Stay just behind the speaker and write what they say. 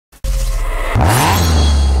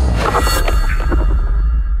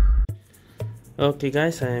Okay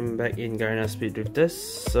guys, I'm back in Garena Speed Drifters.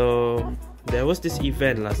 So there was this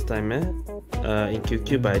event last time in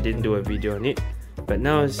QQ, but I didn't do a video on it. But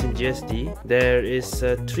now it's in GSD. There is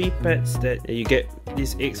 3 pets that you get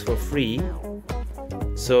these eggs for free.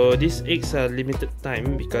 So these eggs are limited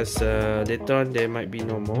time because later on there might be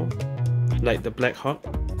no more. Like the Black Hawk.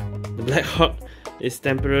 The Black Hawk is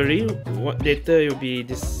temporary. What later you'll be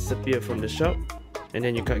disappear from the shop, and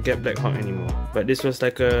then you can't get Black Hawk anymore. But this was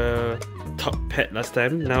like a top pet last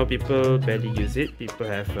time. Now people barely use it. People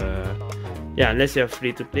have yeah, unless you're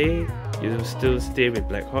free to play, you still stay with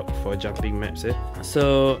Black Hawk for jumping maps.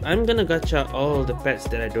 So I'm gonna gacha all the pets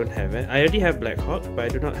that I don't have. I already have Black Hawk, but I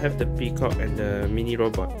do not have the Peacock and the mini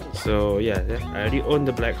robot. So yeah, I already own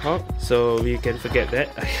the Black Hawk, so we can forget that.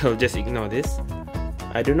 I'll just ignore this.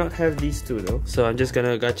 I do not have these two though, so I'm just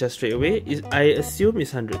gonna gacha straight away. I assume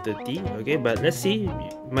it's 130, okay, but let's see.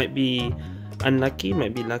 Might be unlucky,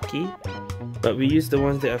 might be lucky, but we use the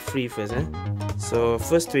ones that are free first. So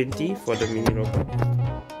first 20 for the mini robot.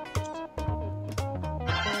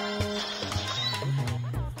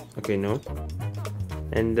 Okay, no.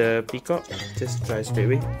 And the Peacock, just try straight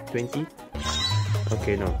away. 20.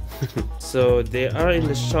 Okay, no. So they are in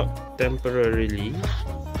the shop temporarily.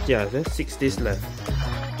 Yeah, there's 6 days left.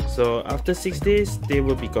 So after 6 days, they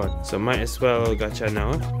will be gone. So might as well gacha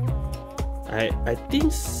now. I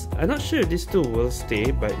think, I'm not sure if these two will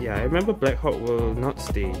stay, but yeah, I remember Black Hawk will not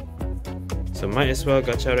stay. So might as well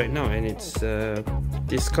gacha right now, and it's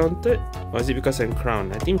discounted. Or is it because I'm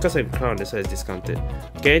crowned? I think because I'm crowned, that's why it's discounted.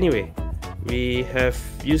 Okay, anyway, we have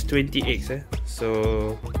used 20 eggs,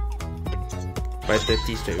 so by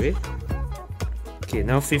 30 straight away. Okay,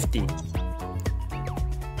 now 50.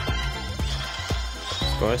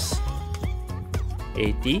 Of course,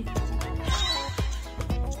 80.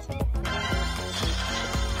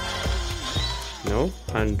 No,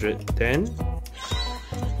 110.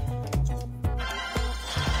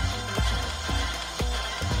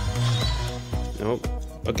 Nope.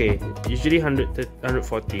 Okay, usually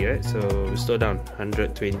 140, right? So we slow down.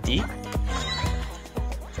 120.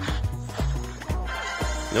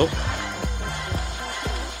 Nope.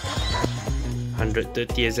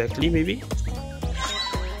 130 exactly, maybe.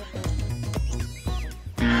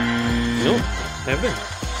 Nope, haven't.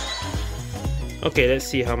 Okay, let's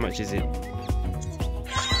see how much is it.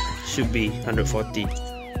 Should be 140.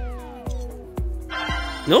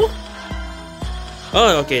 No?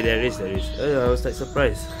 Oh, okay, there is. I was like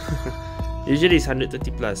surprised. Usually it's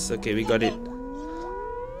 130 plus. Okay, we got it.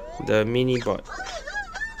 The mini bot.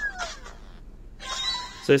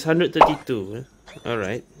 So it's 132.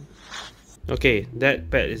 Alright. Okay, that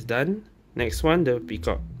pet is done. Next one, the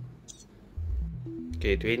Peacock.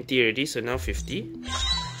 Okay, 20 already, so now 50.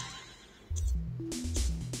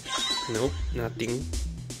 Nope, nothing.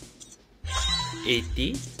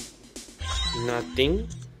 80. Nothing.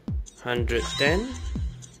 110.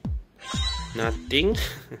 Nothing.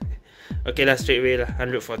 Okay lah, straight away lah,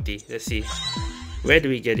 140. Let's see. Where do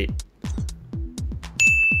we get it?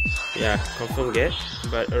 Yeah, confirm get.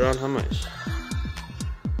 But around how much?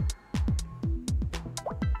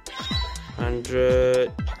 100.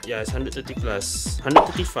 Yeah, it's 130 plus.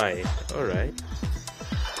 135. Alright.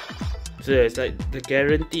 So it's like the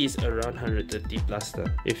guarantee is around 130 plus.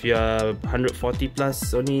 If you are 140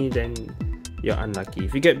 plus only, then you're unlucky.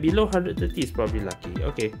 If you get below 130, it's probably lucky.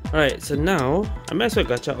 Okay. Alright, so now I might as well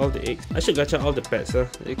gacha all the eggs. I should gacha all the pets,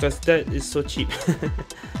 because that is so cheap.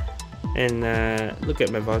 And look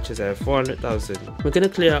at my vouchers. I have 400,000. We're gonna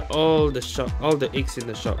clear out all the shop, all the eggs in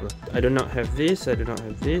the shop. I do not have this. I do not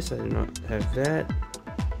have this. I do not have that.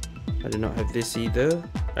 I do not have this either.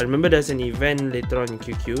 I remember there's an event later on in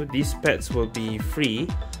QQ. These pets will be free,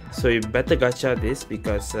 so you better gacha this,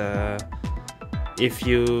 because if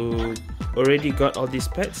you already got all these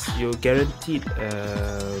pets, you're guaranteed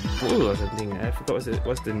bull or something. I forgot it's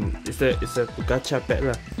a gacha pet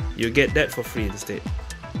lah. You get that for free instead.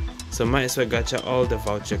 So might as well gacha all the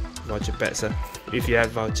voucher pets if you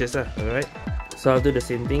have vouchers. Alright. So I'll do the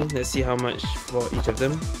same thing. Let's see how much for each of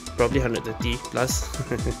them. Probably 130 plus.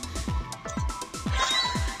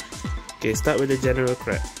 Okay, start with the general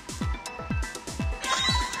crab.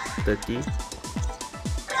 30,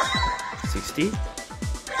 60,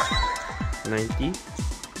 90,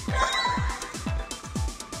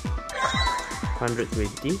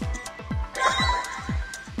 120.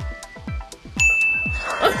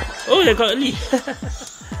 Oh, I got early.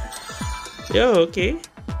 Yo, okay,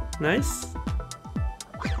 nice.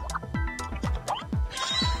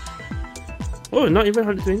 Oh, not even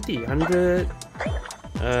 120.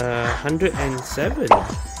 107.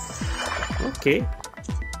 Okay.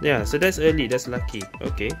 Yeah, so that's early, that's lucky.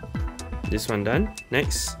 Okay. This one done.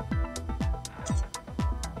 Next.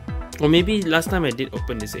 Or maybe last time I did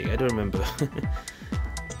open this egg, I don't remember.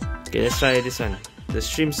 Okay, let's try this one. The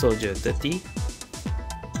Shrimp Soldier, 30,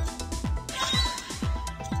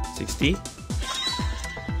 60,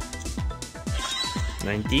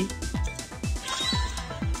 90,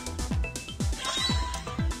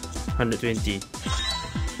 120.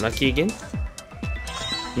 Lucky again?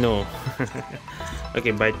 No.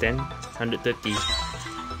 Okay, buy 10, 130.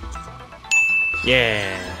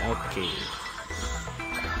 Yeah, okay.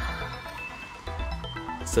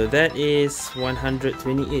 So that is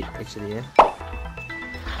 128 actually, yeah.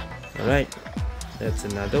 Alright, that's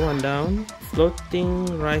another one down. Floating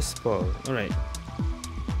rice ball. Alright,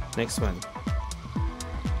 next one.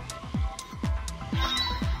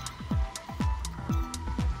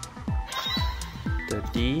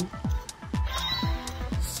 $30,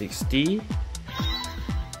 $60,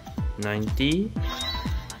 $90,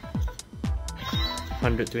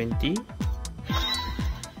 $120.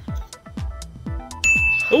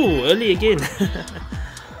 Oh, early again.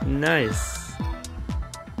 Nice.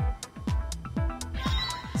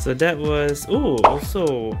 So that was, oh,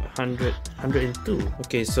 also 100, 102.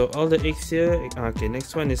 Okay, so all the eggs here. Okay,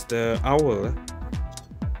 next one is the owl.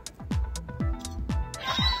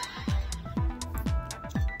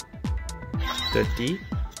 30,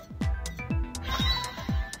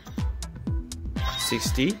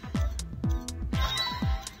 60,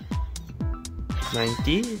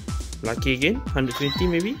 90. Lucky again, 120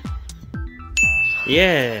 maybe?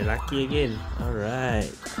 Yeah, lucky again.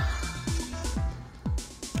 Alright.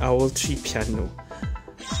 Owl tree piano.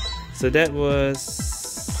 So that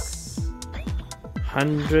was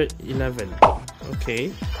 111.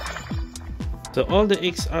 Okay. So all the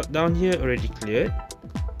eggs up down here already cleared.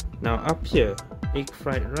 Now up here, egg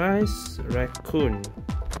fried rice, raccoon,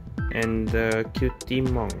 and the cutie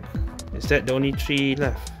monk. Is that the only 3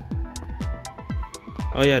 left?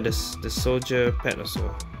 Oh yeah, the soldier pet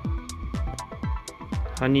also.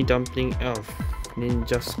 Honey dumpling elf,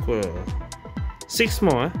 ninja squirrel. 6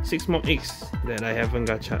 more, 6 more eggs that I haven't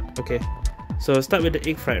gacha. Okay, so start with the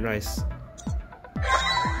egg fried rice.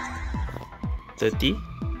 30,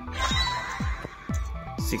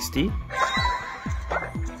 60,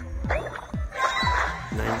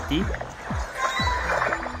 90,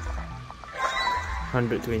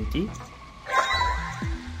 120.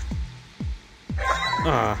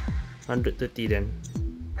 130 then.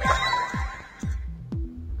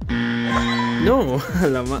 No,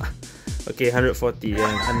 lama. Okay, 140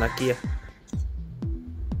 then. Unlucky.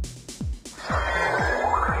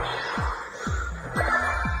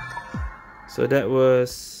 So that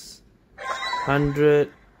was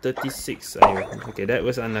 136. Okay, that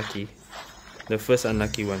was unlucky. The first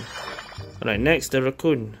unlucky one. Alright, next the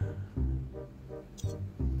raccoon.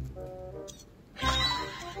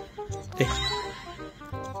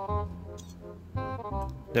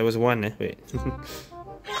 That was 1, wait.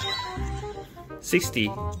 60.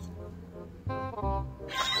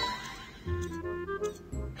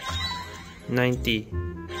 90.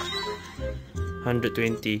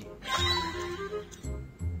 120.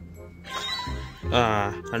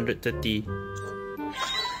 130.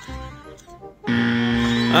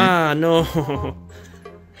 No.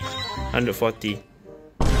 140.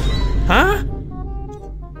 Huh?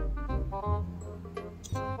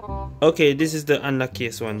 Okay, this is the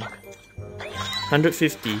unluckiest one.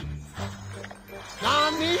 150.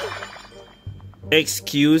 Nani?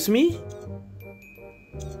 Excuse me?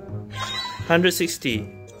 160.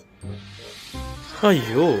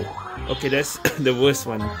 Aiyo. Okay, that's the worst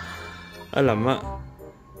one. Alamak.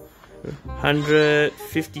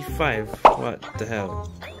 155. What the hell?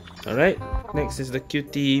 Alright, next is the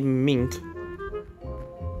cutie mink.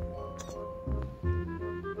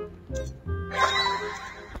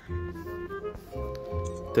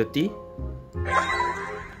 30,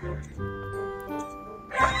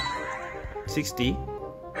 60,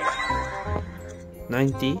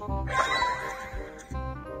 90,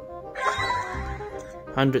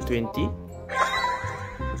 120,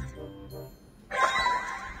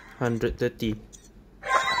 130.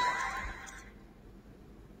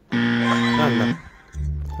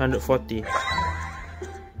 140.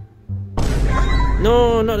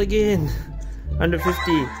 No, not again.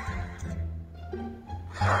 150.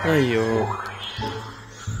 Aiyo.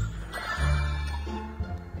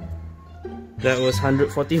 That was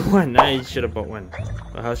 141. I should have bought one.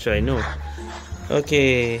 But how should I know?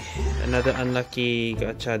 Okay, another unlucky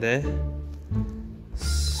gacha there.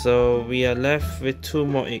 So we are left with 2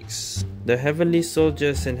 more eggs. The Heavenly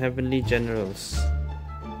Soldiers and Heavenly Generals.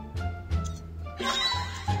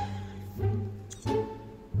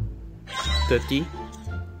 30.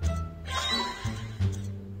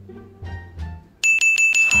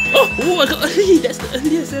 Oh, I got early! That's the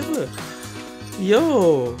earliest ever!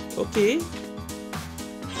 Yo! Okay.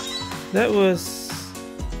 That was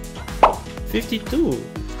 52.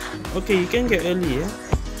 Okay, you can get early, yeah?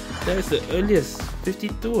 That is the earliest.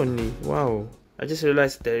 52 only. Wow. I just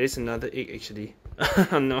realized there is another egg actually.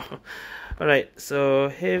 Oh no. Alright, so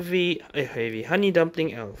heavy honey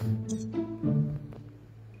dumpling elf.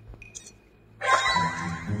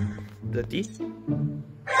 30.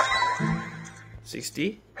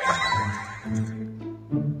 60.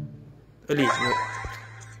 Early. No.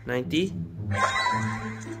 90.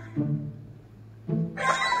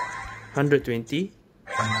 120.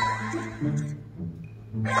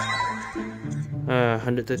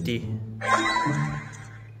 130.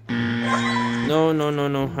 No,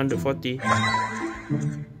 140.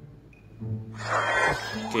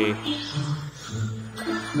 Okay.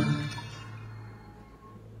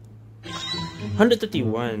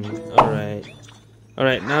 131.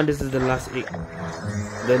 Alright, now this is the last egg.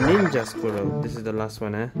 The ninja squirrel. This is the last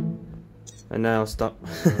one, and now I'll stop.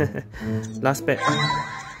 Last pet.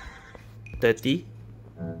 30.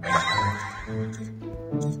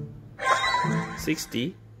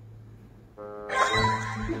 60.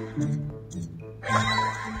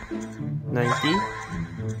 90.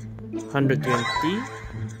 120.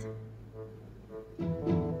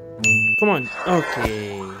 Come on.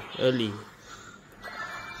 Okay. Early.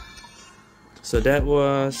 So that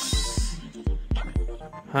was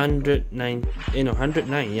 109.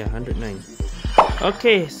 109. Yeah, 109.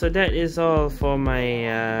 Okay, so that is all for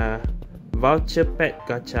my voucher pet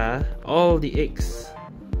gacha. All the eggs,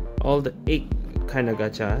 all the egg kind of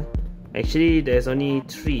gacha. Actually, there's only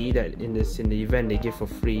 3 that in the event they give for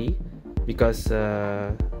free, because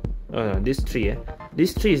this 3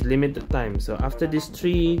 this 3 is limited time. So after this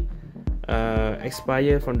 3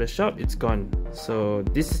 expire from the shop, it's gone. So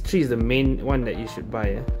this 3 is the main one that you should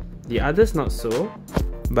buy. The others not so,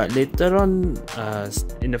 but later on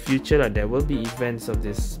in the future there will be events of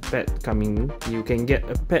this pet coming. You can get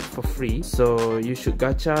a pet for free, so you should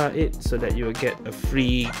gacha it so that you will get a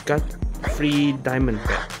free diamond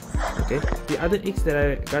pet. Okay, the other eggs that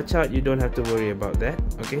I gacha, you don't have to worry about that.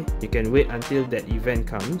 Okay, you can wait until that event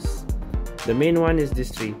comes. The main one is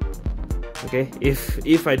this 3. Okay,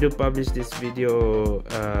 if I do publish this video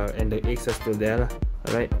and the eggs are still there,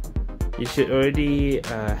 alright, you should already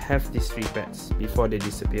have these 3 pets before they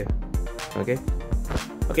disappear. Okay,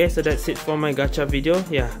 so that's it for my gacha video.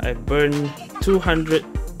 Yeah, I burned 200,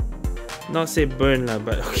 not say burn lah,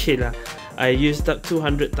 but okay lah, I used up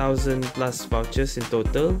 200,000 plus vouchers in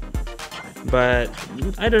total. But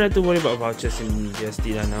I don't have to worry about vouchers in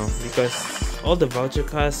GST now, because all the voucher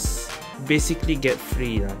cards basically get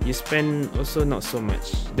free lah. You spend also not so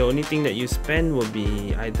much. The only thing that you spend will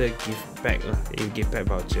be either gift pack lah, you gift pack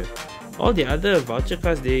voucher. All the other voucher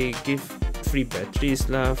cards, they give free batteries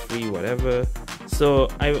lah, free whatever. So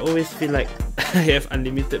I always feel like I have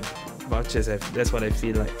unlimited vouchers. That's what I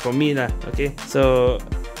feel like for me lah. Okay, so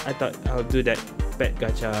I thought I'll do that pet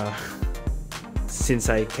gacha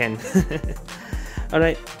since I can.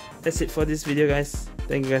 Alright, that's it for this video guys.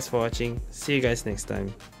 Thank you guys for watching. See you guys next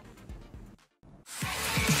time.